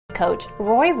coach,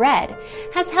 Roy Red,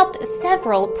 has helped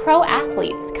several pro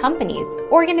athletes, companies,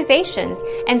 organizations,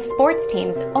 and sports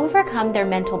teams overcome their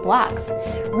mental blocks,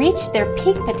 reach their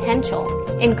peak potential,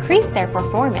 increase their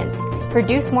performance,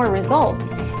 produce more results,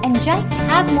 and just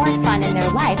have more fun in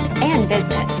their life and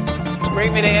business.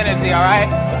 Bring me the energy, all right?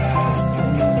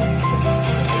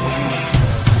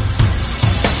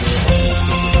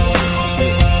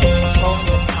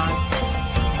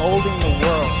 Holding the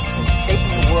world,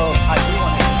 taking the world how you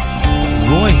want it.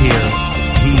 Roy here,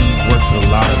 he works with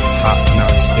a lot of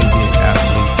top-notch NBA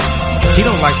athletes. He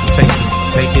don't like to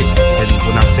take it, and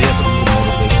when I say it, but he's a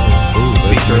motivational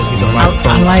speaker. He's a lot of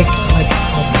I like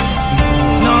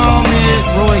No, man,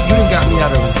 Roy, you done got me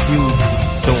out of a few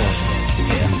storms.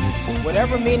 Yeah.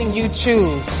 Whatever meaning you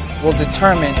choose will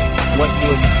determine what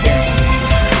you experience.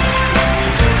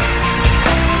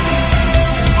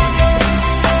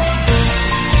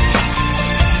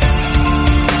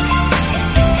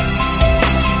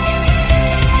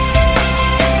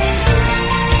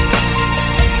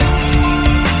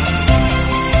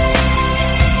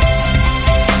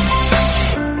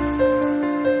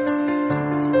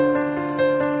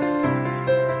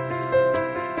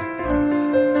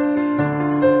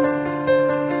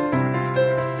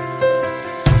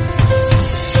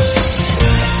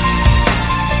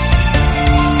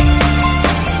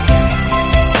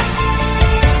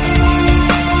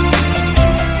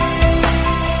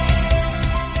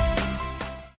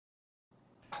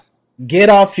 Get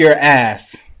off your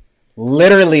ass.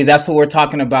 Literally, that's what we're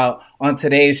talking about on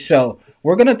today's show.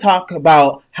 We're going to talk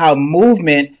about how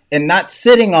movement and not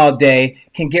sitting all day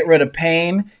can get rid of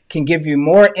pain, can give you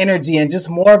more energy and just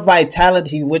more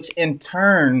vitality, which in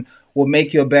turn will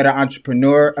make you a better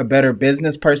entrepreneur, a better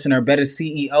business person, or a better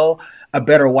CEO, a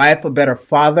better wife, a better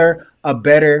father, a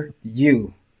better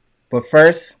you. But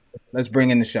first, let's bring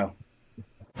in the show.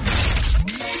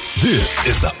 This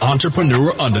is the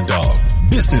Entrepreneur Underdog.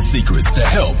 Business secrets to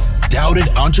help doubted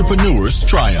entrepreneurs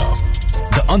triumph.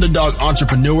 The Underdog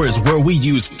Entrepreneur is where we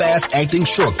use fast-acting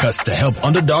shortcuts to help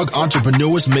underdog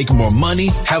entrepreneurs make more money,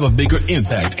 have a bigger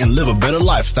impact, and live a better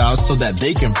lifestyle so that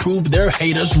they can prove their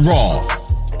haters wrong.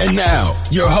 And now,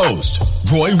 your host,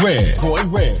 Roy Red.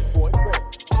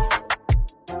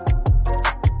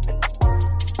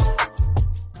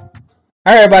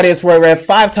 All right, everybody, it's Roy Red,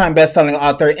 5-time best-selling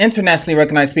author, internationally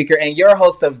recognized speaker, and your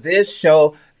host of this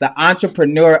show, The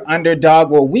Entrepreneur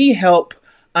Underdog, where we help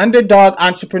underdog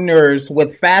entrepreneurs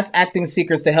with fast-acting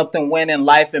secrets to help them win in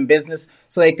life and business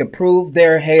so they can prove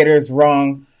their haters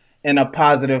wrong in a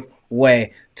positive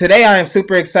way. Today, I am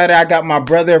super excited. I got my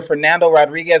brother, Fernando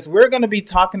Rodriguez. We're going to be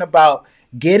talking about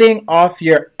Getting Off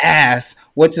Your Ass,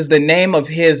 which is the name of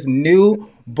his new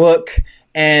book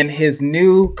and his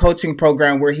new coaching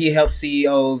program where he helps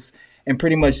CEOs and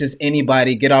pretty much just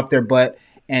anybody get off their butt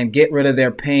and get rid of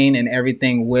their pain and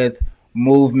everything with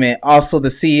movement. Also the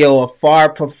CEO of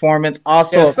FAR Performance,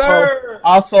 also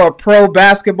a pro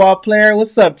basketball player.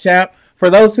 What's up, champ? For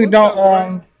those who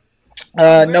don't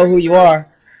know who you are,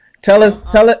 tell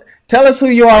us who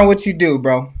you are and what you do,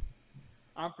 bro.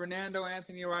 I'm Fernando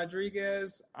Anthony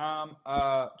Rodriguez. I'm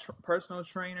a personal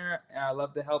trainer, and I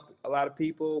love to help a lot of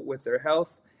people with their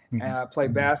health. And I play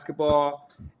basketball,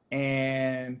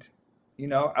 and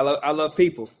I love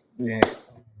people. Yeah,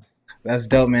 that's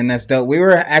dope, man. That's dope. We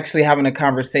were actually having a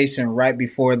conversation right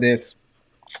before this,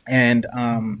 and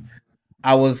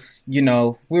I was, we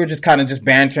were just kind of just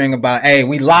bantering about, hey,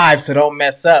 we live, so don't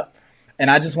mess up. And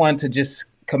I just wanted to just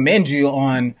commend you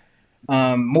on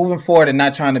moving forward and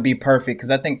not trying to be perfect,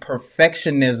 because I think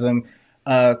perfectionism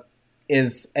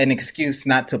is an excuse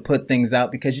not to put things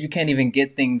out, because you can't even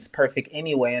get things perfect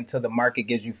anyway until the market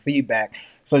gives you feedback.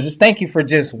 So just thank you for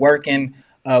just working.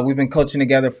 We've been coaching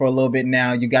together for a little bit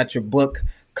now. You got your book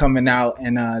coming out,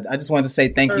 and I just wanted to say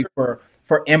thank you for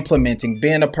implementing,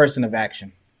 being a person of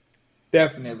action.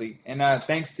 Definitely. And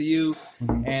thanks to you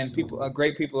and people,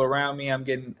 great people around me, I'm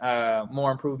getting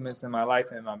more improvements in my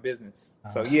life and my business.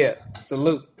 So yeah,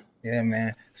 salute. Yeah,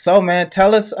 man. So, man,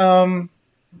 tell us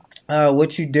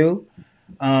what you do.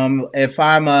 If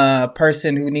I'm a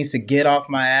person who needs to get off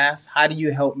my ass, how do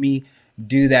you help me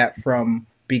do that from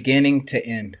beginning to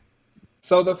end?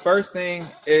 So the first thing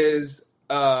is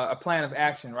a plan of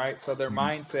action, right? So their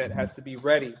mindset has to be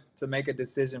ready to make a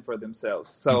decision for themselves.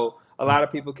 So a lot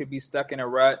of people could be stuck in a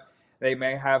rut. They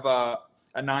may have a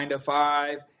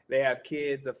 9-to-5, they have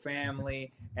kids, a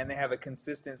family, and they have a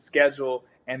consistent schedule,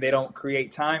 and they don't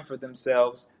create time for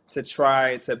themselves to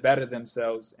try to better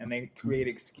themselves. And they create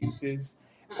excuses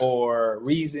or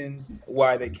reasons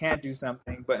why they can't do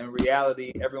something. But in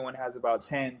reality, everyone has about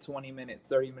 10, 20 minutes,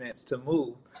 30 minutes to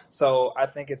move. So I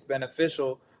think it's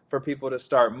beneficial for people to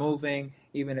start moving,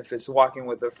 even if it's walking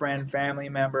with a friend, family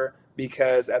member,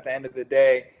 because at the end of the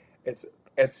day,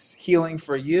 it's healing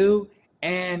for you,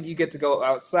 and you get to go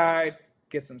outside,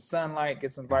 get some sunlight,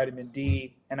 get some vitamin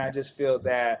D, and I just feel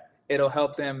that it'll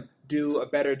help them do a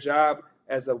better job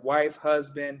as a wife,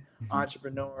 husband,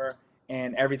 entrepreneur,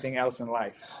 and everything else in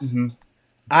life.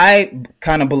 I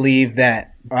kind of believe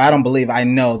that, or I don't believe, I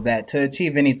know that to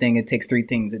achieve anything, it takes three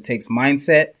things. It takes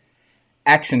mindset,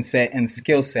 action set, and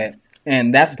skill set.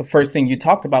 And that's the first thing you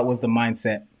talked about was the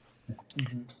mindset.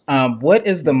 What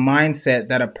is the mindset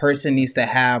that a person needs to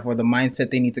have, or the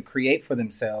mindset they need to create for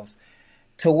themselves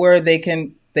to where they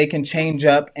can change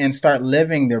up and start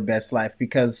living their best life?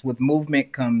 Because with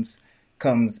movement comes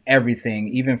everything,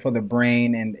 even for the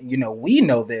brain. And, we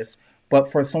know this,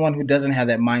 but for someone who doesn't have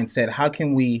that mindset, how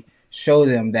can we show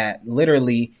them that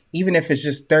literally, even if it's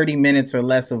just 30 minutes or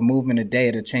less of movement a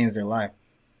day, to change their life?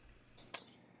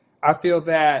 I feel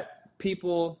that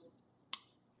people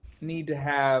need to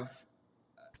have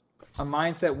a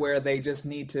mindset where they just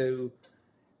need to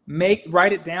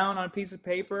write it down on a piece of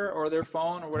paper or their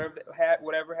phone or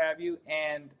whatever have you,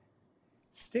 and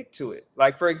stick to it.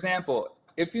 Like, for example,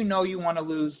 if you know you want to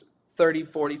lose 30,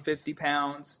 40, 50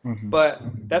 pounds, but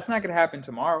that's not going to happen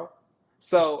tomorrow.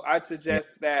 So I'd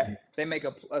suggest that they make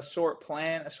a short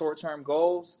plan, a short-term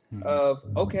goals of,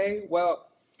 okay, well,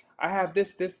 I have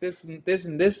this, and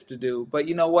this to do, but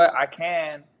you know what? I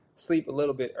can sleep a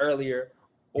little bit earlier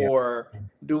or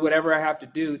do whatever I have to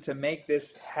do to make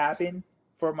this happen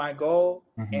for my goal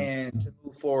and to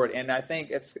move forward. And I think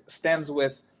it stems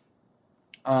with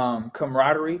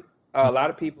camaraderie. A lot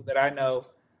of people that I know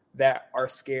that are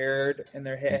scared in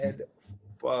their head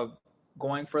of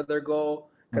going for their goal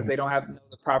because they don't have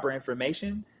the proper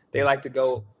information. They like to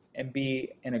go and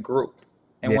be in a group.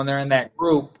 And when they're in that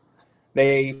group,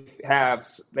 they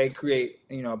create,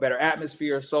 a better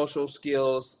atmosphere, social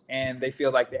skills, and they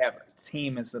feel like they have a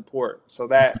team and support. So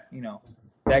that,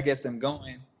 that gets them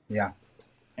going. Yeah.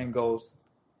 And goes.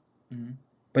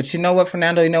 But you know what,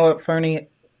 Fernando? You know what, Fernie?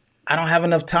 I don't have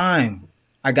enough time.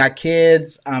 I got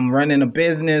kids. I'm running a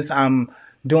business. I'm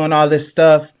doing all this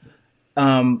stuff.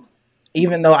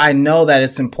 Even though I know that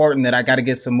it's important that I got to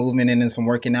get some movement in and some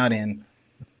working out in,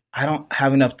 I don't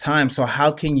have enough time. So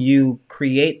how can you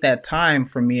create that time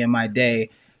for me in my day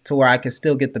to where I can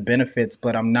still get the benefits,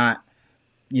 but I'm not,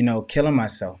 killing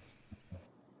myself?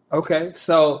 Okay.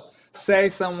 So say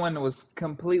someone was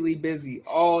completely busy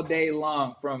all day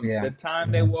long from the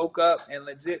time they woke up and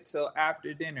legit till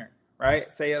after dinner,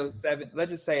 right? Say it was 7,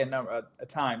 let's just say a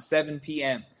time, 7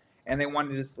 p.m. and they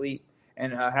wanted to sleep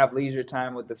and have leisure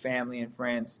time with the family and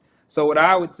friends. So what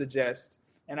I would suggest,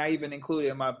 and I even included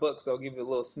in my book, so I'll give you a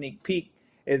little sneak peek,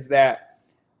 is that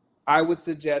I would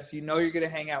suggest, you're going to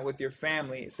hang out with your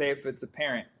family, say if it's a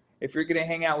parent. If you're going to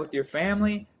hang out with your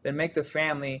family, then make the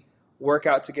family work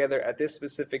out together at this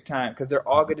specific time because they're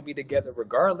all going to be together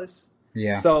regardless.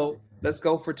 Yeah. So let's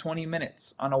go for 20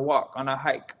 minutes on a walk, on a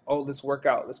hike. Oh, let's work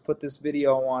out. Let's put this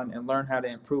video on and learn how to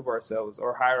improve ourselves,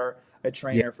 or hire a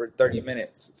trainer for 30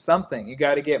 minutes. Something. You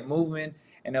got to get moving,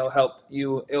 and it'll help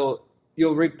you.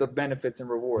 You'll reap the benefits and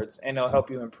rewards, and it'll help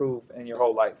you improve in your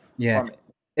whole life. Yeah. From it.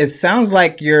 It sounds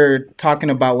like you're talking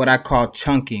about what I call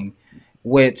chunking,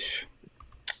 which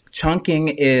chunking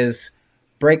is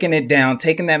breaking it down,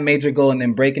 taking that major goal and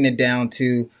then breaking it down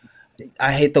to,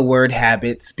 I hate the word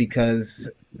habits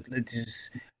because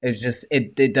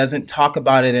it doesn't talk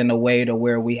about it in a way to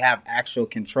where we have actual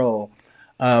control.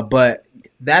 But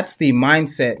that's the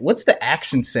mindset. What's the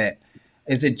action set?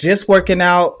 Is it just working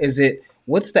out?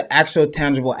 What's the actual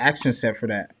tangible action set for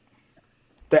that?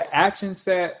 The action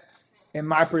set, in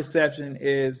my perception,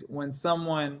 is when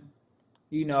someone,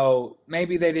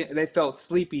 maybe they felt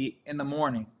sleepy in the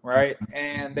morning, right?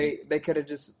 And they could have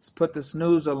just put the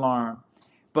snooze alarm,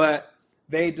 but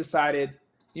they decided,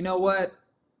 you know what?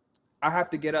 I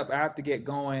have to get up. I have to get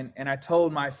going. And I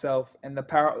told myself, and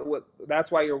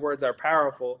that's why your words are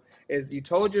powerful, is you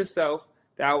told yourself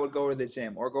that I would go to the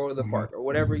gym or go to the park or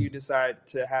whatever you decide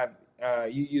to have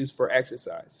you use for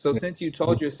exercise. So since you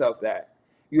told yourself that,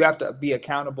 you have to be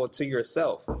accountable to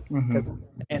yourself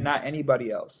and not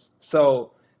anybody else.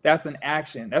 So that's an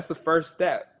action. That's the first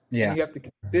step. Yeah. And you have to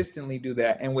consistently do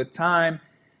that. And with time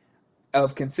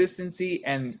of consistency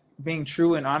and being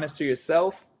true and honest to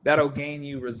yourself, that'll gain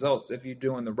you results if you're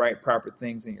doing the right, proper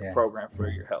things in your program for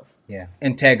your health. Yeah.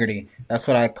 Integrity. That's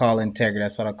what I call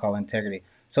integrity.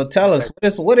 So tell us,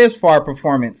 what is FAR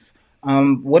performance?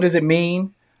 What does it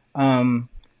mean? One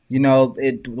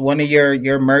of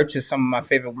your merch is some of my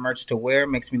favorite merch to wear.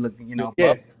 Makes me look,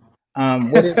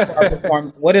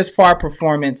 what is FAR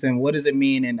performance and what does it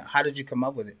mean and how did you come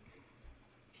up with it?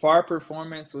 FAR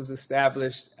Performance was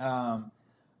established, I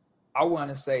want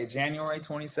to say January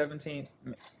 2017,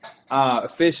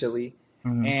 officially.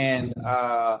 Mhm. And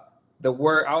the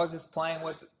word, I was just playing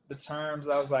with the terms.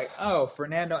 I was like, oh,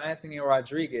 Fernando Anthony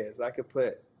Rodriguez. I could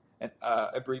put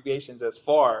abbreviations as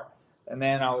FAR. And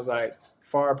then I was like,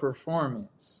 FAR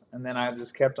Performance. And then I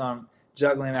just kept on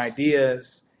juggling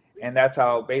ideas. And that's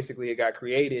how basically it got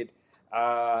created.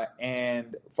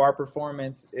 And FAR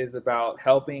Performance is about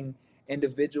helping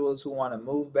individuals who want to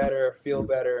move better, feel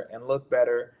better, and look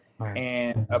better Right.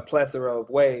 in a plethora of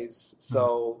ways.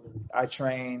 So I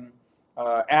train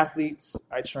athletes,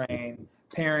 I train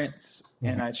parents,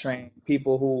 and I train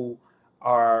people who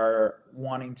are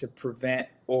wanting to prevent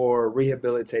or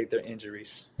rehabilitate their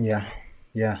injuries. Yeah.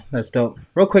 Yeah, that's dope.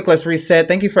 Real quick, let's reset.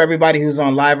 Thank you for everybody who's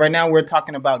on live right now. We're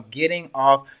talking about getting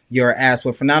off your ass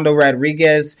with Fernando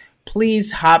Rodriguez.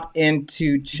 Please hop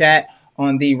into chat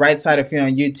on the right side if you're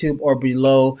on YouTube, or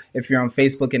below if you're on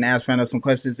Facebook, and ask Fernando some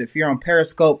questions. If you're on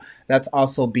Periscope, that's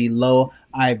also below,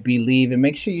 I believe. And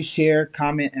make sure you share,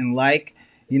 comment, and like.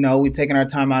 You know, we're taking our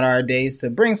time out of our days to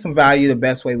bring some value the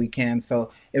best way we can.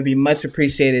 So it'd be much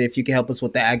appreciated if you can help us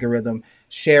with the algorithm.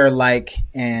 Share, like,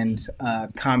 and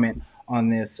comment on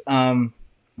this.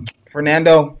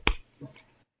 Fernando,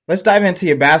 let's dive into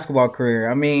your basketball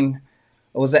career. I mean,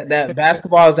 was that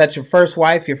basketball? Was that your first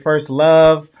wife, your first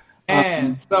love?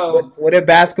 And so, What did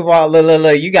basketball?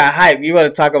 Look, you got hype. You want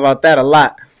to talk about that a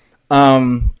lot.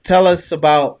 Tell us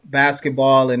about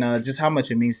basketball and just how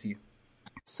much it means to you.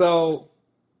 So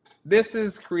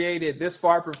this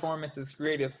FAR Performance is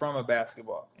created from a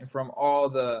basketball and from all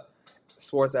the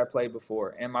sports I played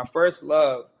before. And my first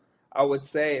love, I would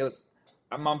say it was,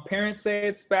 my parents say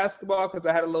it's basketball because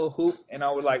I had a little hoop and I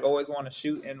would like always want to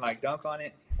shoot and like dunk on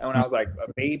it. And when I was like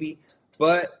a baby,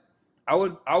 but I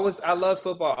love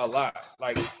football a lot.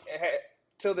 Like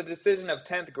till the decision of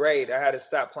 10th grade, I had to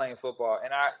stop playing football.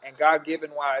 And God given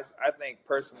wise, I think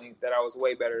personally that I was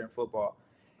way better in football.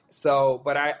 So,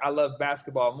 but I love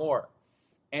basketball more.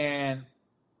 And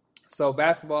so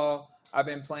basketball, I've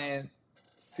been playing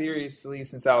seriously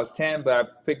since I was 10, but I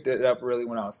picked it up really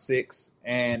when I was 6.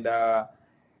 And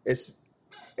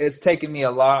it's taken me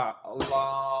a lot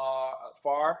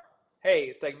far. Hey,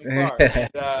 it's taken me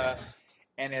far.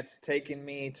 And it's taken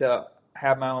me to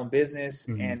have my own business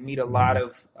and meet a lot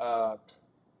of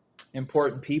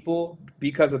important people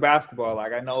because of basketball.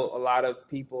 Like I know a lot of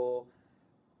people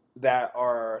that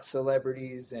are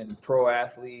celebrities and pro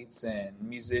athletes and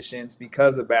musicians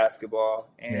because of basketball.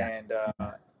 And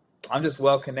I'm just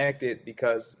well connected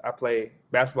because I play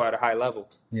basketball at a high level.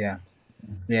 Yeah.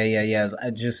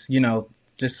 Just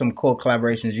some cool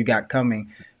collaborations you got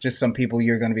coming. Just some people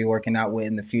you're going to be working out with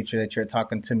in the future that you're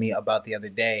talking to me about the other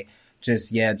day.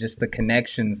 Just the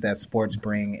connections that sports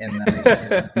bring and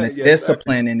the yes,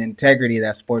 discipline and integrity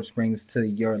that sports brings to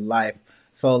your life.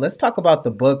 So let's talk about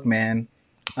the book, man.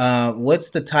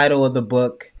 What's the title of the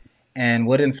book and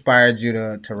what inspired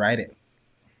you to write it?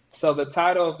 So the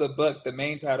title of the book, the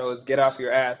main title is Get Off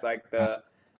Your Ass,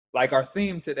 like our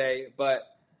theme today, but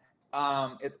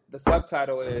the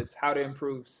subtitle is How to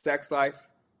Improve Sex Life,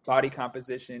 Body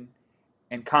Composition,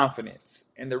 and Confidence.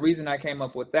 And the reason I came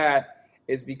up with that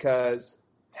is because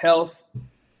health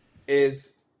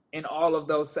is in all of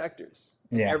those sectors,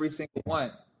 in every single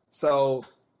one. So,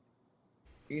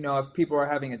 if people are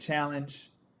having a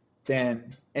challenge,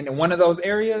 then in one of those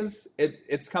areas,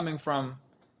 it's coming from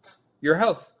your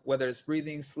health, whether it's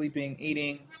breathing, sleeping,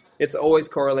 eating. It's always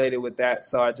correlated with that.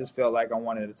 So I just felt like I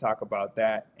wanted to talk about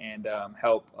that and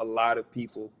help a lot of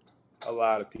people,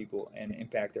 and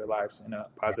impact their lives in a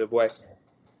positive way.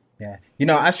 Yeah.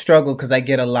 I struggle because I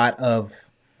get a lot of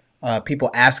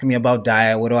people asking me about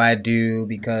diet. What do I do?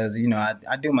 Because,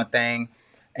 I do my thing.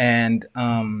 And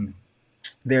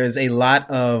there's a lot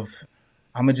of,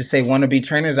 I'm going to just say, wannabe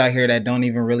trainers out here that don't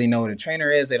even really know what a trainer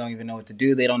is. They don't even know what to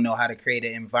do. They don't know how to create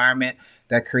an environment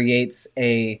that creates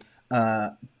the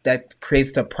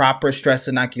proper stress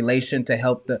inoculation to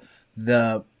help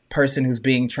the person who's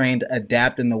being trained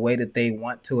adapt in the way that they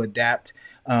want to adapt.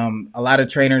 A lot of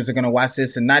trainers are going to watch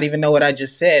this and not even know what I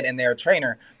just said, and they're a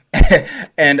trainer.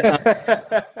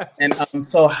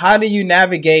 So how do you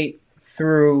navigate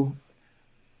through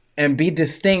and be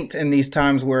distinct in these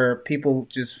times where people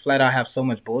just flat out have so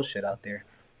much bullshit out there?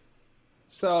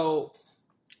 So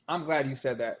I'm glad you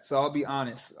said that. So I'll be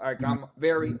honest. Like I'm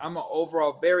an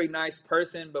overall very nice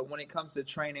person, but when it comes to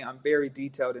training, I'm very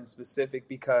detailed and specific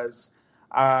because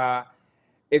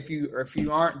if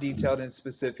you aren't detailed and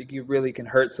specific, you really can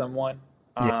hurt someone.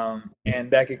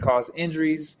 And that could cause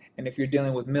injuries. And if you're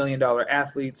dealing with $1 million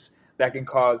athletes, that can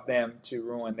cause them to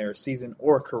ruin their season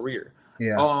or career.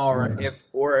 Yeah.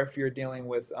 Or if you're dealing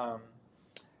with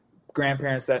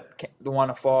grandparents that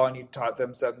want to fall and you taught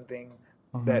them something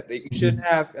that you shouldn't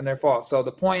have and they're fall. So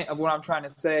the point of what I'm trying to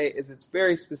say is it's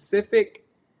very specific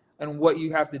on what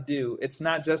you have to do. It's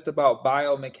not just about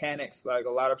biomechanics like a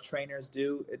lot of trainers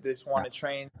do. They just want to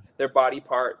train their body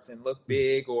parts and look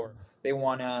big, or they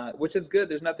want to, which is good.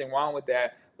 There's nothing wrong with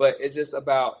that. But it's just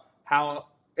about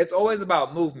it's always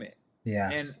about movement. Yeah.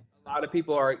 And a lot of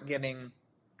people are getting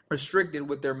restricted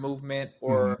with their movement,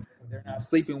 or they're not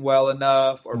sleeping well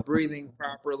enough or breathing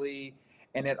properly,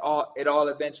 and it all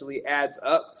eventually adds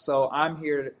up. So I'm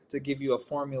here to give you a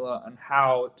formula on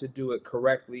how to do it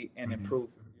correctly and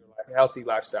improve your healthy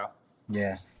lifestyle.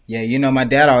 Yeah. You know, my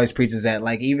dad always preaches that.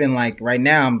 Like, even like right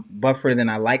now, I'm buffer than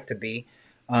I like to be,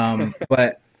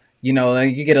 but you know,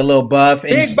 you get a little buff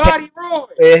and big body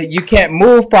Roy. You can't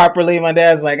move properly. My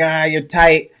dad's like, you're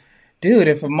tight. Dude,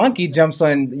 if a monkey jumps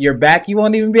on your back, you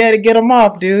won't even be able to get him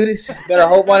off, dude. Better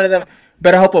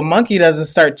hope a monkey doesn't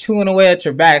start chewing away at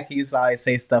your back. He used to always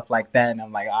say stuff like that, and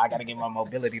I'm like, I gotta get my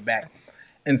mobility back.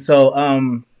 And so,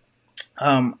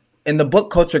 in the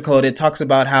book Culture Code, it talks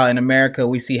about how in America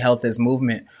we see health as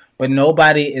movement, but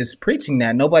nobody is preaching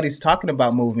that. Nobody's talking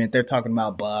about movement. They're talking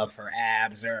about buff or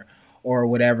abs or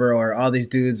whatever, or all these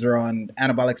dudes are on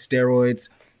anabolic steroids.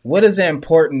 What is the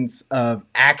importance of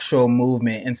actual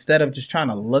movement instead of just trying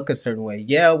to look a certain way?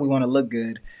 Yeah, we want to look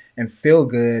good and feel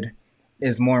good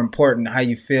is more important. How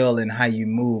you feel and how you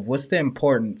move. What's the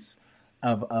importance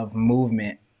of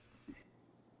movement?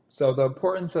 So the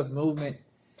importance of movement,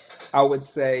 I would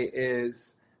say,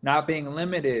 is not being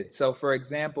limited. So for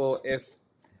example, if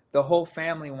the whole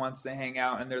family wants to hang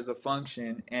out and there's a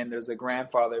function and there's a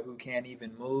grandfather who can't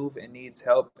even move and needs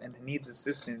help and needs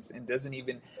assistance and isn't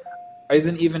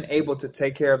even able to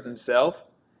take care of themselves,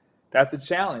 that's a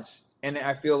challenge. And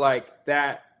I feel like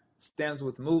that stems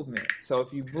with movement. So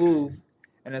if you move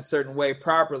in a certain way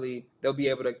properly, they'll be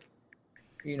able to,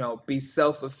 be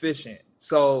self-efficient.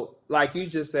 So like you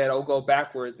just said, I'll go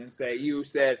backwards and say, you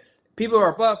said people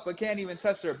are buff but can't even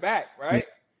touch their back, right?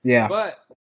 Yeah.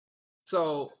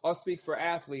 So I'll speak for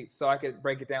athletes, so I could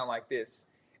break it down like this.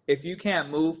 If you can't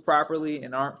move properly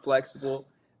and aren't flexible,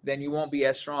 then you won't be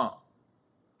as strong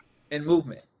in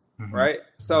movement, right?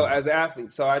 So as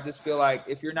athletes, so I just feel like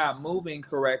if you're not moving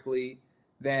correctly,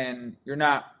 then you're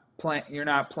not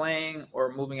playing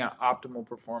or moving at optimal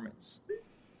performance.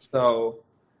 So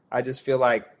I just feel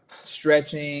like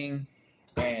stretching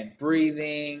and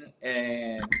breathing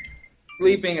and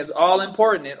sleeping is all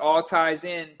important. It all ties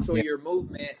in to your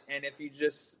movement. And if you're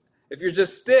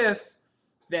just stiff,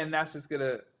 then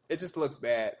it just looks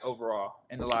bad overall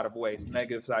in a lot of ways,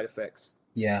 negative side effects.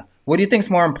 Yeah. What do you think is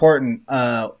more important?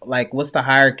 What's the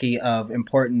hierarchy of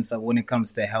importance of when it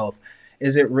comes to health?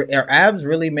 Are abs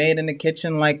really made in the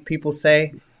kitchen, like people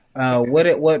say? What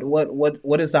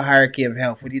is the hierarchy of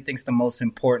health? What do you think is the most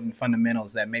important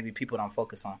fundamentals that maybe people don't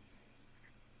focus on?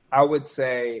 I would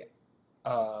say,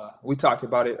 we talked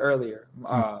about it earlier.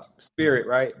 Spirit,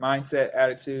 right? Mindset,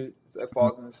 attitude, it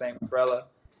falls in the same umbrella.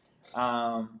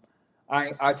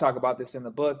 I talk about this in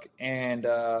the book, and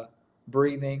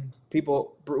breathing.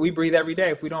 We breathe every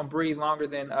day. If we don't breathe longer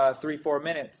than 3-4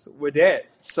 minutes, we're dead.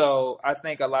 So I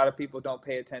think a lot of people don't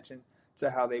pay attention to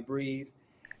how they breathe.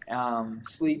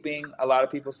 Sleeping. A lot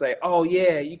of people say, "Oh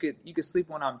yeah, you could sleep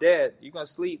when I'm dead." You're gonna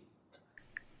sleep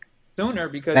sooner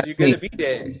because you're gonna be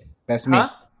dead. That's me.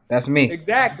 That's me.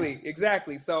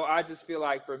 Exactly. So I just feel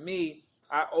like for me,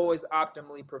 I always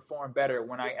optimally perform better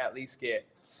when I at least get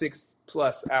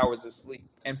 6+ hours of sleep.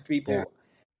 And people,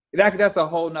 that's a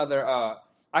whole nother,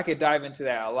 I could dive into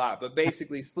that a lot, but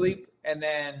basically sleep and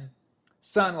then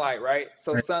sunlight, right?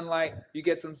 So sunlight, you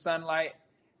get some sunlight.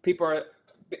 People are,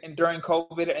 during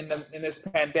COVID and in this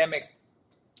pandemic,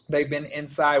 they've been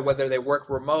inside, whether they work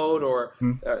remote or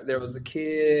there was a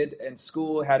kid in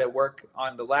school had to work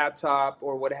on the laptop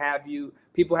or what have you.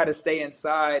 People had to stay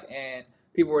inside, and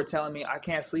people were telling me, I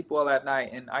can't sleep well at night,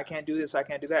 and I can't do this, I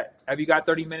can't do that. Have you got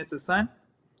 30 minutes of sun?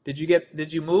 Did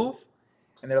you move?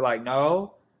 And they're like,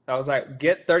 no. I was like,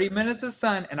 get 30 minutes of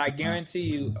sun, and I guarantee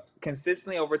you,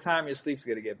 consistently over time, your sleep's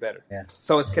going to get better. Yeah.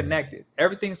 So it's connected.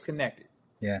 Everything's connected.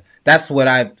 Yeah. That's what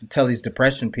I tell these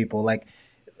depression people. Like,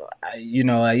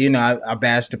 I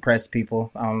bash depressed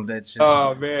people. That's just.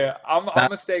 Oh man, I'm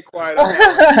gonna stay quiet.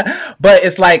 But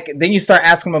it's like then you start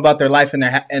asking them about their life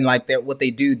and what they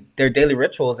do, their daily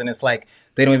rituals, and it's like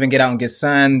they don't even get out and get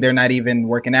sun. They're not even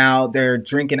working out. They're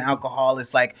drinking alcohol.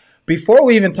 It's like before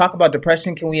we even talk about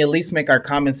depression, can we at least make our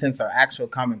common sense our actual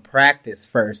common practice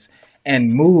first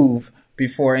and move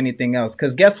before anything else?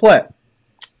 Because guess what?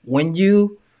 When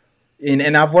you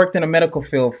and I've worked in a medical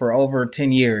field for over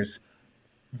 10 years.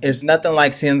 There's nothing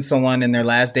like seeing someone in their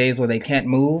last days where they can't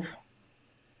move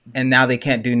and now they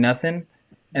can't do nothing.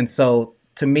 And so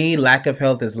to me, lack of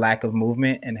health is lack of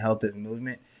movement and health is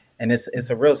movement. And it's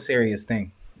a real serious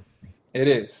thing. It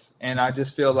is. And I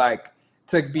just feel like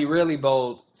to be really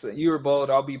bold, so you were bold,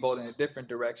 I'll be bold in a different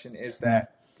direction, is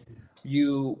that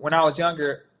when I was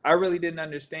younger, I really didn't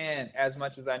understand as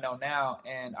much as I know now.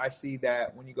 And I see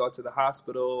that when you go to the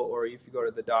hospital or if you go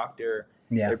to the doctor,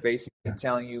 they're basically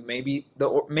telling you maybe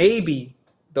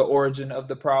the origin of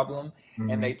the problem.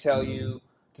 And they tell you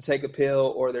to take a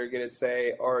pill, or they're going to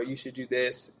say, or you should do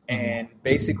this. And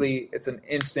basically it's an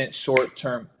instant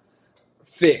short-term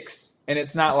fix. And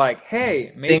it's not like,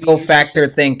 hey, maybe Single factor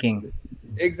thinking.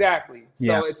 Exactly.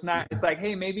 So it's not. It's like,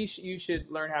 hey, maybe you should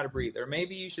learn how to breathe, or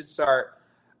maybe you should start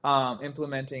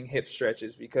implementing hip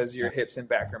stretches because your hips and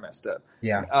back are messed up.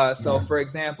 So, for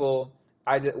example,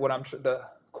 the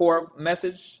core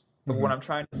message of what I'm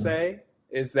trying to say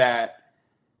is that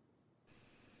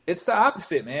it's the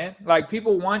opposite, man. Like,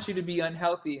 people want you to be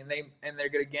unhealthy, and they're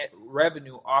gonna get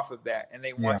revenue off of that, and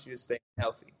they want you to stay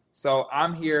healthy. So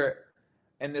I'm here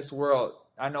in this world.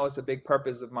 I know it's a big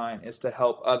purpose of mine is to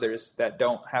help others that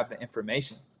don't have the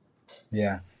information.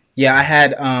 Yeah. I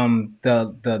had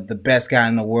the best guy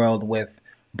in the world with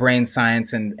brain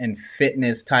science and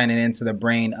fitness, tying it into the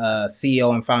brain,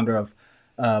 CEO and founder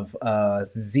of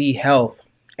Z Health,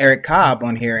 Eric Cobb,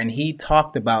 on here, and he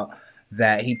talked about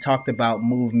that. He talked about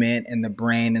movement in the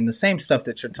brain and the same stuff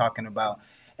that you're talking about,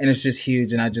 and it's just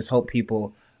huge. And I just hope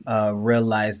people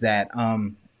realize that.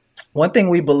 One thing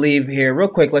we believe here, real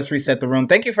quick, let's reset the room.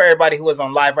 Thank you for everybody who is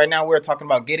on live right now. We're talking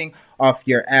about getting off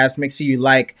your ass. Make sure you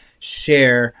like,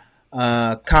 share,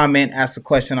 comment, ask a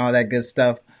question, all that good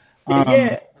stuff.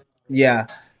 Yeah.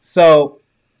 So,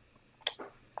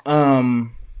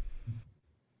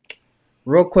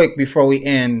 real quick before we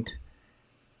end,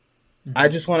 I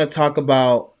just want to talk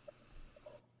about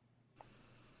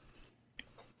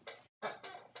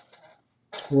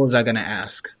what was I going to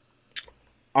ask?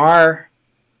 Our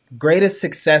greatest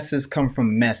successes come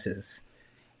from messes,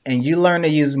 and you learn to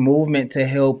use movement to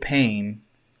heal pain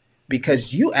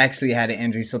because you actually had an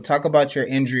injury. So talk about your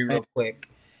injury real quick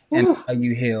and how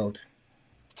you healed.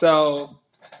 So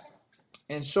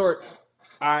in short,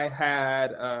 I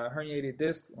had a herniated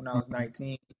disc when I was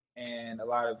 19, and a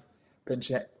lot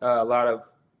of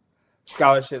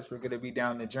scholarships were going to be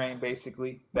down the drain.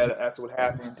 Basically, that's what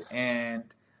happened, and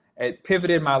it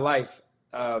pivoted my life.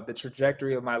 The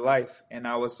trajectory of my life. And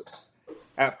I was,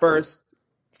 at first,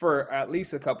 for at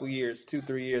least a couple years,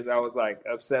 2-3 years, I was like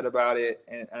upset about it,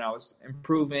 and I was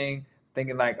improving,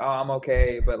 thinking like, oh, I'm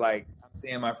okay, but like I'm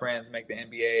seeing my friends make the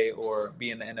NBA or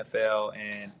be in the NFL,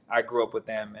 and I grew up with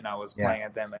them and I was playing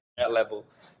at them at that level.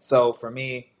 So for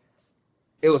me,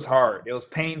 it was hard, it was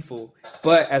painful,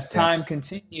 but as time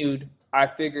continued, I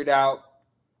figured out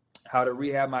how to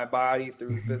rehab my body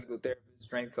through physical therapy,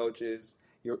 strength coaches,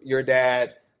 your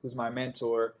dad, who's my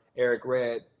mentor, Eric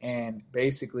Red, and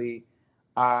basically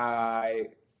I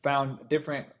found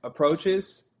different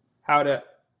approaches how to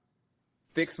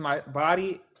fix my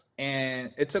body,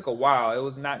 and it took a while. It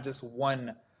was not just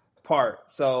one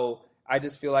part. So I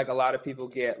just feel like a lot of people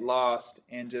get lost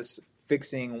in just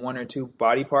fixing one or two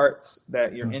body parts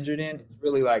that you're injured in. It's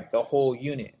really like the whole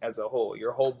unit as a whole,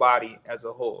 your whole body as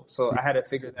a whole. So I had to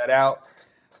figure that out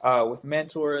with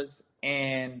mentors,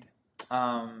 and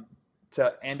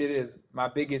to end it is my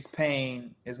biggest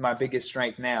pain is my biggest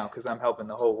strength now, because I'm helping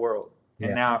the whole world.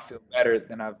 And now I feel better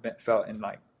than I've felt in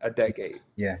like a decade.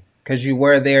 Yeah, because you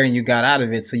were there and you got out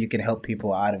of it, so you can help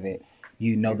people out of it.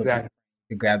 You know, exactly.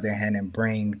 To grab their hand and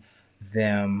bring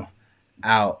them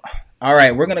out. All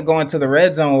right, we're going to go into the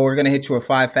red zone where we're going to hit you with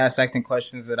 5 fast-acting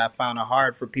questions that I found are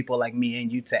hard for people like me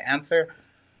and you to answer.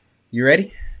 You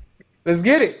ready? Let's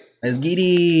get it. Let's get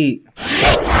it.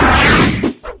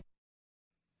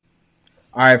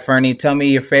 All right, Fernie, tell me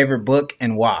your favorite book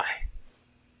and why.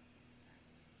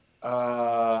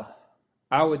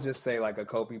 I would just say like a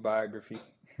Kobe biography.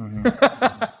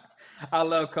 I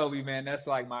love Kobe, man. That's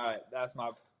my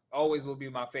always will be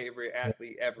my favorite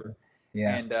athlete ever.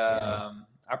 Yeah. And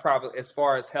I probably, as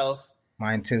far as health,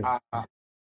 mine too.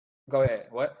 Go ahead.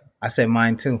 What? I said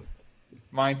mine too.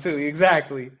 Mine too.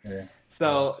 Exactly. Yeah.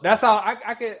 So that's all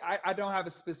I don't have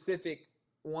a specific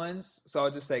ones. So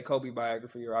I'll just say Kobe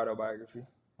biography or autobiography.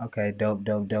 Okay.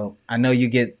 Dope. I know you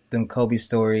get them Kobe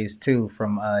stories too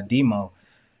from Demo.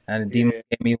 And Demo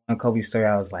gave me one Kobe story.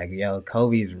 I was like, yo,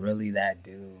 Kobe's really that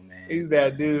dude, man. He's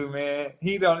that dude, man.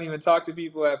 He don't even talk to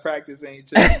people at practice, and he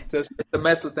just to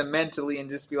mess with them mentally and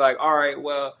just be like, all right,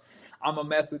 well, I'm going to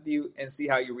mess with you and see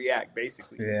how you react,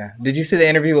 basically. Yeah. Did you see the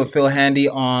interview with Phil Handy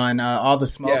on All the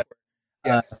Smoke?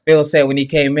 Yes. Phil said when he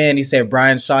came in, he said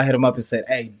Brian Shaw hit him up and said,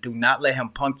 "Hey, do not let him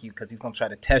punk you because he's gonna try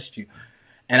to test you."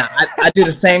 And I do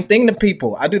the same thing to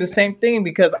people. I do the same thing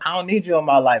because I don't need you in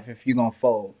my life if you're gonna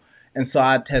fold. And so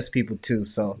I test people too.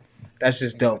 So that's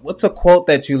just dope. What's a quote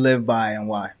that you live by and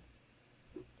why?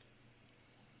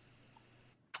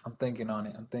 I'm thinking on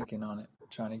it.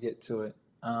 Trying to get to it.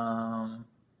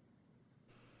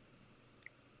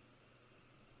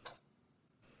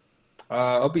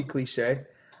 I'll be cliche.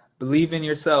 Believe in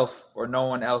yourself, or no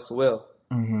one else will.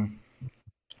 Mm-hmm.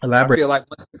 I Elaborate. feel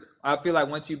like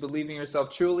once you believe in yourself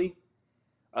truly,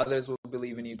 others will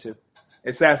believe in you too.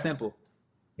 It's that simple.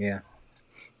 Yeah,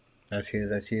 that's huge.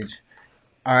 That's huge.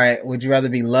 All right. Would you rather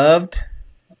be loved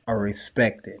or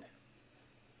respected?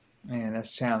 Man,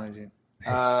 that's challenging.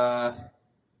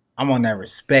 I'm on that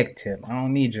respect tip. I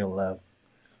don't need your love.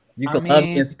 You I can love me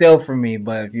mean, and steal from me,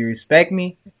 but if you respect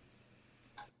me,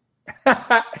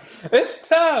 it's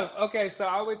tough. Okay, so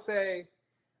I would say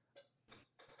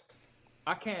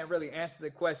I can't really answer the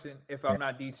question if I'm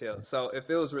not detailed. So if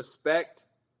it was respect,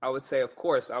 I would say, of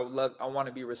course, I want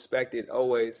to be respected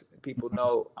always. People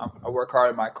know I work hard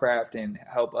at my craft and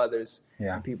help others,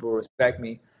 yeah, and people respect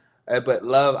me. But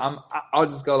love, I'll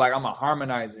just go like I'm a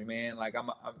harmonizer, man. Like I'm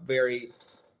a very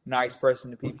nice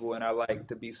person to people, and I like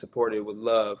to be supported with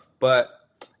love. But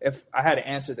if I had to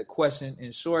answer the question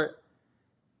in short,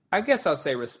 I guess I'll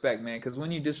say respect, man, because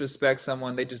when you disrespect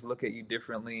someone, they just look at you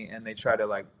differently and they try to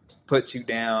like put you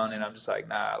down. And I'm just like,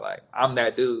 nah, like I'm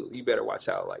that dude. You better watch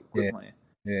out. Like, quit yeah, playing.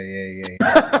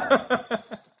 yeah.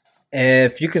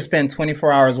 If you could spend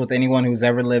 24 hours with anyone who's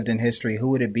ever lived in history, who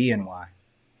would it be and why?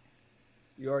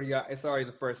 You already got. It's already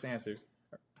the first answer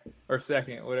or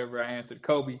second, whatever I answered.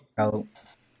 Kobe. Oh,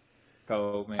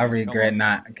 Kobe, I man, come regret on.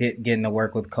 not getting to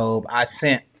work with Kobe. I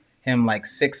sent him like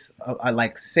six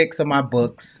of my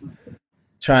books,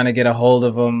 trying to get a hold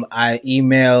of him. I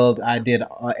emailed. I did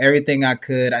everything I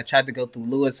could. I tried to go through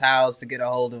Lewis' house to get a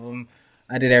hold of him.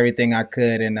 I did everything I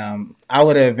could, and I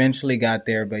would have eventually got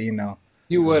there, but you know.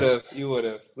 You would have. You would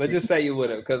have. Let's just say you would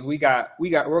have, because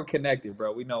we're connected,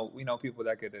 bro. We know people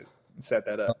that could have set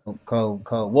that up. Cold.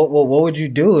 What would you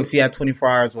do if you had 24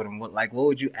 hours with him? What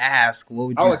would you ask? What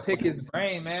would I you? would pick his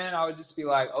brain, man. I would just be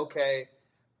like, okay,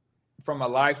 from a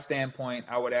life standpoint,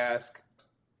 I would ask,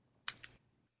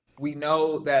 we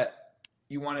know that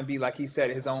you want to be, like he said,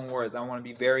 his own words, I want to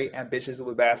be very ambitious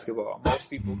with basketball. Most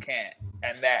people can't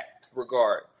in that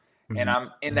regard. And Mhm.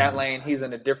 I'm in that lane. He's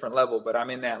in a different level, but I'm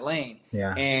in that lane.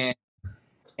 Yeah.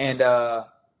 And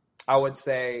I would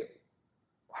say,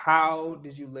 how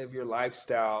did you live your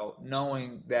lifestyle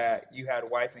knowing that you had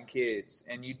wife and kids?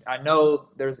 And I know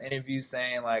there's interviews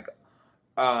saying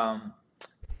um,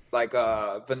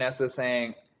 Vanessa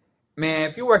saying, man,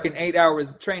 if you're working 8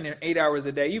 hours, training 8 hours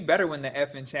a day, you better win the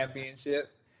effing championship.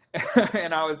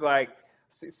 And I was like,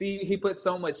 see, he put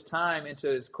so much time into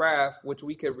his craft, which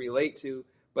we could relate to,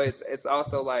 but it's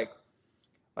also like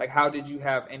how did you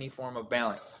have any form of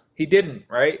balance? He didn't,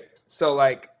 right? So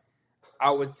like,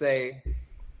 I would say,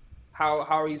 how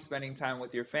are you spending time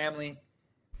with your family,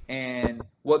 and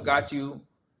what got you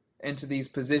into these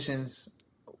positions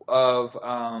of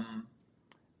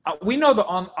we know the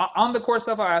on the court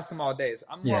stuff. I ask him all days.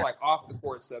 I'm more Yeah. like off the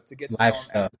court stuff to get to Life know him as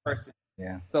stuff. a person.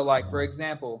 Yeah. So, like for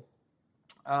example,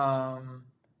 um,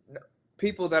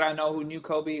 people that I know who knew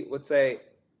Kobe would say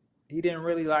he didn't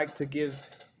really like to give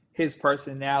his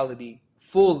personality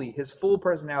his full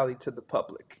personality to the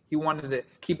public. He wanted to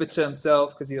keep it to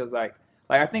himself because he was like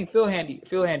I think Phil Handy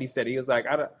said it. He was like,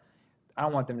 I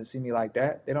don't want them to see me like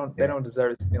that. They Yeah. don't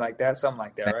deserve to see me like that. Something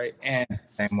like that, right?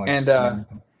 Same way.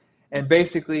 And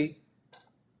basically,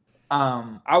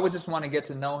 I would just want to get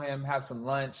to know him, have some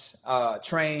lunch,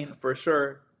 train for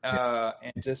sure,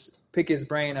 and just pick his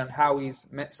brain on how he's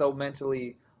so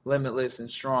mentally limitless and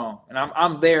strong. And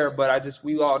I'm there, but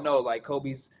we all know like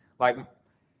Kobe's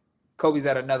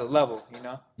at another level, you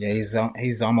know. Yeah,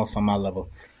 he's almost on my level.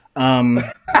 Um,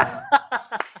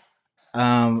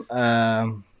 um,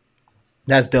 um,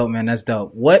 that's dope, man. That's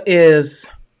dope. What is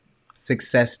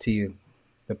success to you?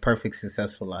 The perfect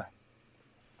successful life.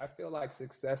 I feel like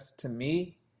success to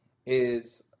me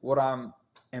is what I'm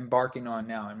embarking on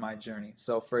now in my journey.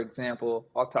 So, for example,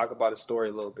 I'll talk about a story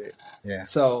a little bit. Yeah.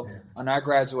 So, when I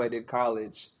graduated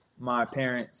college, my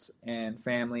parents and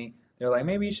family, they're like,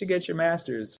 maybe you should get your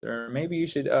master's, or maybe you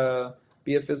should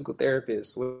be a physical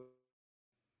therapist.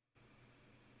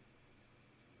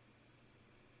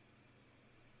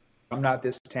 I'm not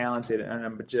this talented, and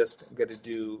I'm just gonna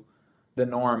do the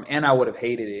norm, and I would have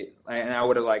hated it, and I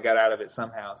would have got out of it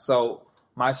somehow. So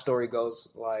my story goes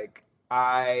like,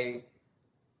 I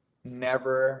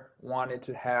never wanted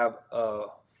to have a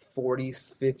 40,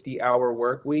 50-hour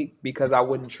work week because I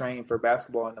wouldn't train for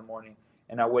basketball in the morning,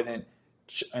 and I wouldn't,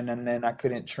 and then I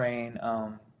couldn't train.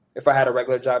 If I had a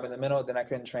regular job in the middle, then I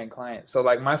couldn't train clients. So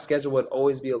like my schedule would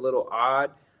always be a little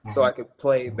odd, so I could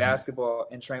play basketball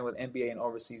and train with NBA and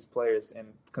overseas players and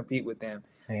compete with them.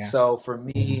 Yeah. So for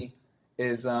me,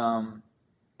 is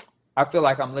I feel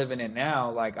like I'm living it now.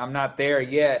 Like I'm not there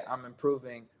yet. I'm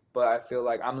improving, but I feel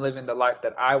like I'm living the life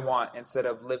that I want instead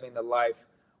of living the life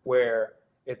where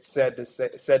it's said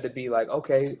to be like,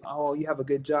 okay, oh, you have a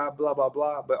good job, blah blah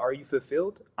blah, but are you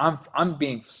fulfilled? I'm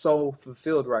being so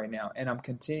fulfilled right now, and I'm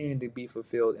continuing to be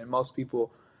fulfilled. And most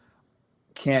people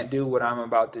can't do what I'm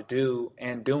about to do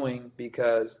and doing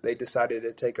because they decided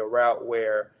to take a route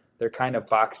where they're kind of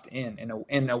boxed in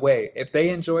a way. If they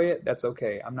enjoy it, that's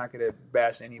okay. I'm not gonna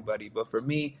bash anybody, but for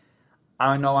me,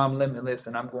 I know I'm limitless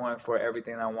and I'm going for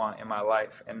everything I want in my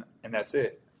life, and that's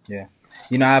it. Yeah.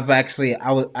 You know,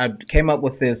 I came up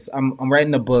with this. I'm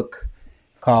writing a book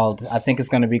called, I think it's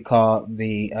going to be called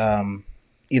the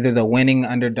either the Winning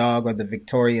Underdog or the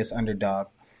Victorious Underdog.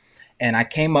 And I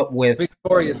came up with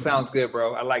Victorious sounds good,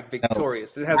 bro. I like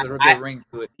victorious. It has a good ring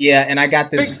to it. Yeah, and I got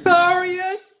this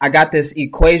victorious. I got this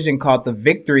equation called the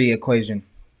victory equation.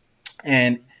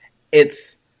 And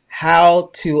it's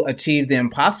how to achieve the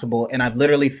impossible, and I've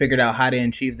literally figured out how to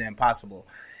achieve the impossible.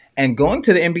 And going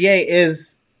to the NBA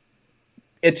is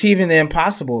achieving the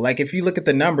impossible. Like if you look at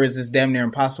the numbers, it's damn near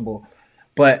impossible.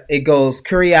 But it goes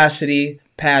curiosity,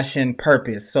 passion,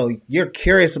 purpose. So you're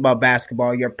curious about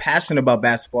basketball, you're passionate about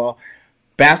basketball.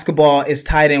 Basketball is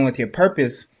tied in with your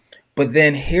purpose. But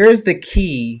then here's the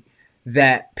key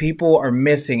that people are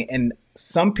missing, and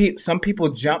some people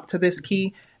jump to this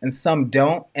key and some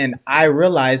don't. And I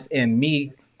realized in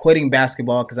me quitting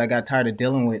basketball because I got tired of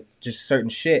dealing with just certain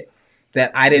shit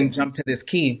that I didn't jump to this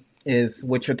key is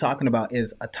what you're talking about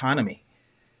is autonomy,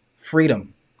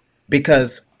 freedom,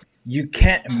 because you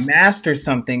can't master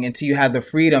something until you have the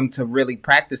freedom to really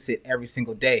practice it every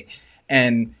single day.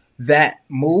 And that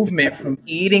movement from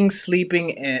eating,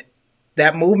 sleeping, and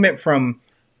that movement from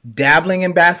dabbling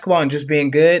in basketball and just being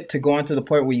good to going to the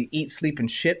point where you eat, sleep, and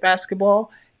shit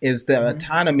basketball is the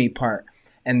autonomy part.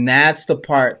 And that's the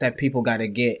part that people got to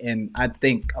get. And I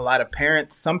think a lot of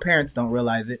some parents don't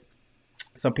realize it.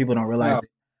 Some people don't realize it.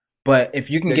 But if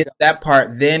you can get that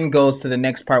part, then goes to the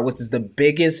next part, which is the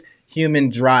biggest human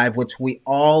drive, which we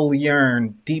all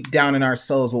yearn deep down in our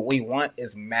souls. What we want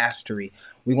is mastery.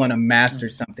 We want to master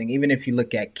something. Even if you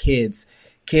look at kids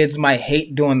might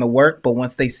hate doing the work, but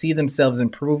once they see themselves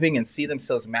improving and see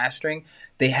themselves mastering,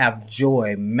 they have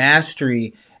joy.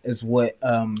 Mastery is what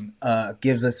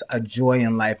gives us a joy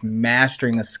in life,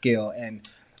 mastering a skill. And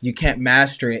you can't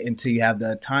master it until you have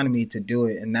the autonomy to do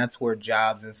it. And that's where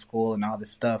jobs and school and all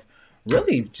this stuff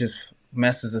really just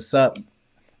messes us up.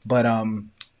 But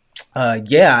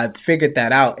I figured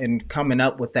that out, and coming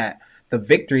up with the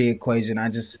victory equation,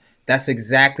 that's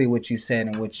exactly what you said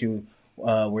and what you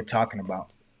were talking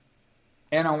about.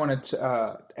 And I wanted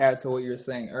to add to what you were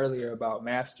saying earlier about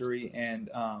mastery and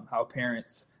how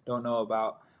parents don't know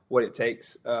about what it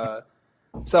takes.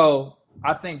 So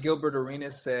I think Gilbert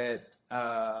Arenas said,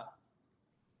 I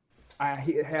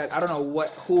don't know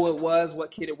who it was,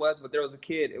 what kid it was, but there was a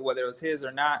kid, whether it was his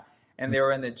or not, and they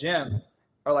were in the gym,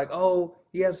 or like, oh,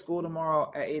 he has school tomorrow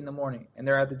at 8 a.m, and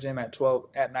they're at the gym at 12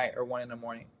 at night or 1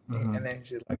 a.m. And then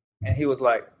she's like, and he was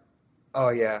like, oh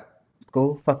yeah,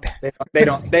 school, fuck that. They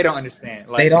don't understand.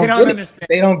 Like they don't understand.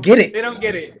 They don't get it. They don't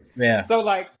get it. Yeah.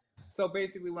 So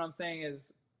basically, what I'm saying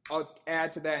is, I'll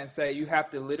add to that and say you have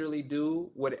to literally do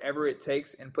whatever it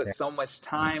takes and put so much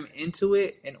time into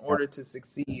it in order to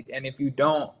succeed. And if you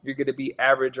don't, you're going to be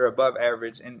average or above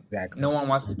average. And no one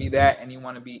wants to be that, and you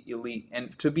want to be elite.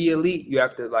 And to be elite, you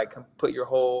have to put your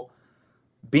whole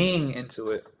being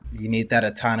into it. You need that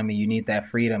autonomy. You need that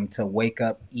freedom to wake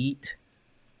up, eat,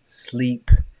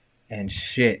 sleep, and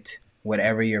shit,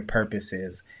 whatever your purpose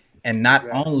is. And not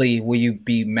only will you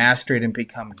be mastered and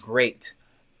become great,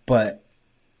 but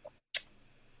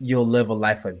you'll live a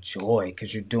life of joy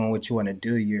because you're doing what you want to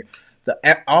do.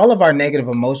 All of our negative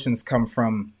emotions come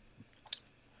from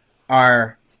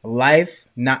our life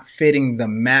not fitting the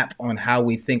map on how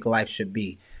we think life should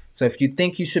be. So if you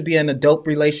think you should be in a dope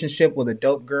relationship with a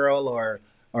dope girl or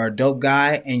a dope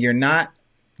guy and you're not,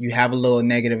 you have a little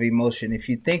negative emotion. If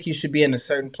you think you should be in a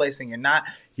certain place and you're not,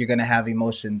 you're going to have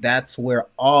emotion. That's where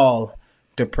all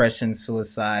depression,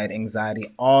 suicide, anxiety,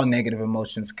 all negative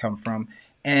emotions come from.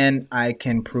 And I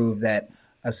can prove that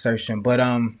assertion. But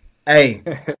hey,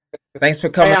 thanks for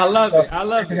coming. Hey, I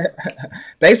love it.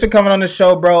 Thanks for coming on the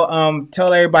show, bro.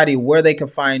 Tell everybody where they can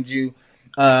find you,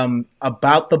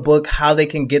 about the book, how they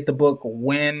can get the book,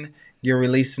 when you're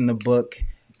releasing the book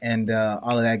and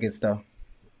all of that good stuff?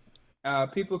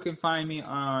 People can find me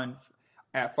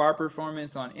at Far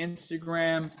Performance on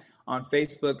Instagram, on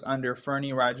Facebook under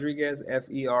Fernie Rodriguez,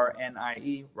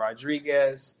 Fernie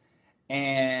Rodriguez.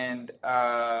 And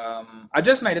I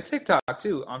just made a TikTok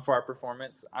too on Far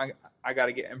Performance. I got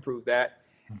to improve that.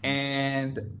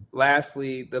 And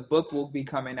lastly, the book will be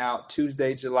coming out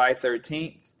Tuesday, July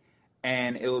 13th,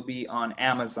 and it will be on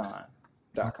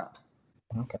Amazon.com.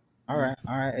 Okay. All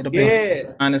right. It'll be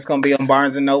on. It's gonna be on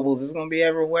Barnes and Nobles. It's gonna be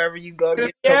everywhere, wherever you go.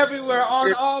 Everywhere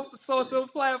on all social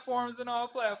platforms and all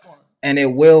platforms. And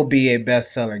it will be a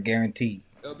bestseller, guaranteed.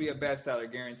 It'll be a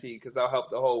bestseller, guaranteed, because I'll help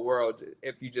the whole world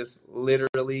if you just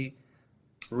literally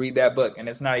read that book, and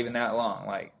it's not even that long.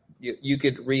 Like you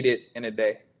could read it in a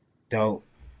day. Dope.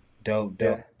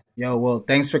 Yeah. Yo, well,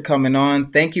 thanks for coming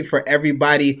on. Thank you for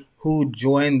everybody who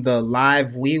joined the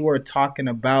live. We were talking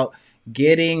about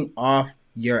getting off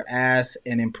your ass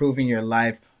and improving your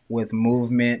life with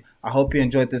movement. I hope you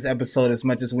enjoyed this episode as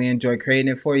much as we enjoy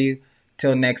creating it for you.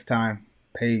 Till next time,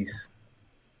 peace.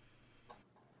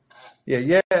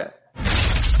 Yeah.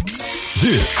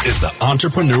 This is the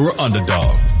Entrepreneur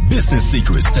Underdog. Business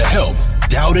secrets to help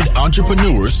doubted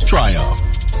entrepreneurs triumph.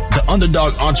 The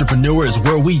Underdog Entrepreneur is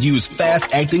where we use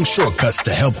fast-acting shortcuts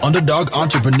to help underdog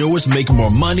entrepreneurs make more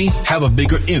money, have a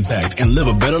bigger impact, and live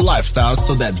a better lifestyle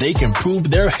so that they can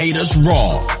prove their haters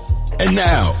wrong. And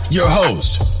now, your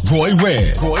host, Roy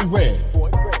Red.